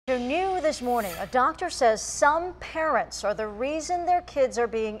New this morning, a doctor says some parents are the reason their kids are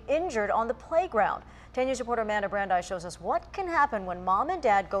being injured on the playground. 10 News reporter Amanda Brandeis shows us what can happen when mom and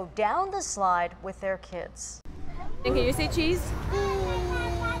dad go down the slide with their kids. And can you say cheese?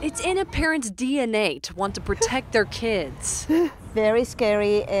 It's in a parent's DNA to want to protect their kids. Very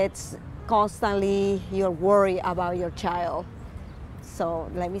scary. It's constantly you're worried about your child.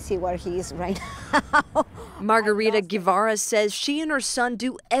 So let me see where he is right now. Margarita Guevara says she and her son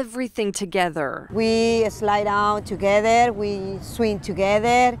do everything together. We slide down together, we swing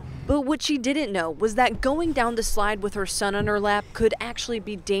together. But what she didn't know was that going down the slide with her son on her lap could actually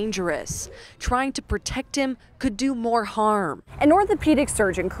be dangerous. Trying to protect him could do more harm. An orthopedic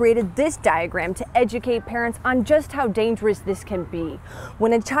surgeon created this diagram to educate parents on just how dangerous this can be.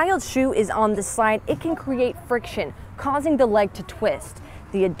 When a child's shoe is on the slide, it can create friction, causing the leg to twist.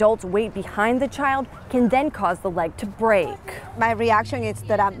 The adult's weight behind the child can then cause the leg to break. My reaction is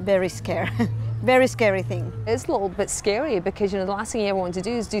that I'm very scared. Very scary thing. It's a little bit scary because, the last thing you ever want to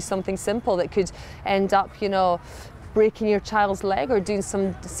do is do something simple that could end up, breaking your child's leg or doing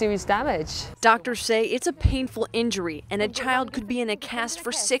some serious damage. Doctors say it's a painful injury and a child could be in a cast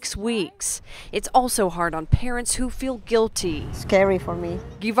for 6 weeks. It's also hard on parents who feel guilty. Scary for me.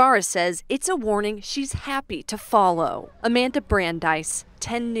 Guevara says it's a warning she's happy to follow. Amanda Brandeis,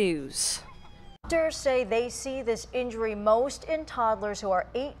 10 News. Doctors say they see this injury most in toddlers who are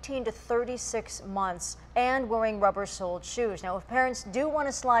 18 to 36 months and wearing rubber-soled shoes. Now, if parents do want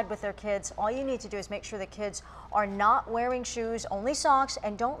to slide with their kids, all you need to do is make sure the kids are not wearing shoes, only socks,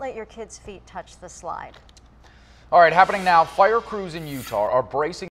 and don't let your kids' feet touch the slide. All right, happening now, fire crews in Utah are bracing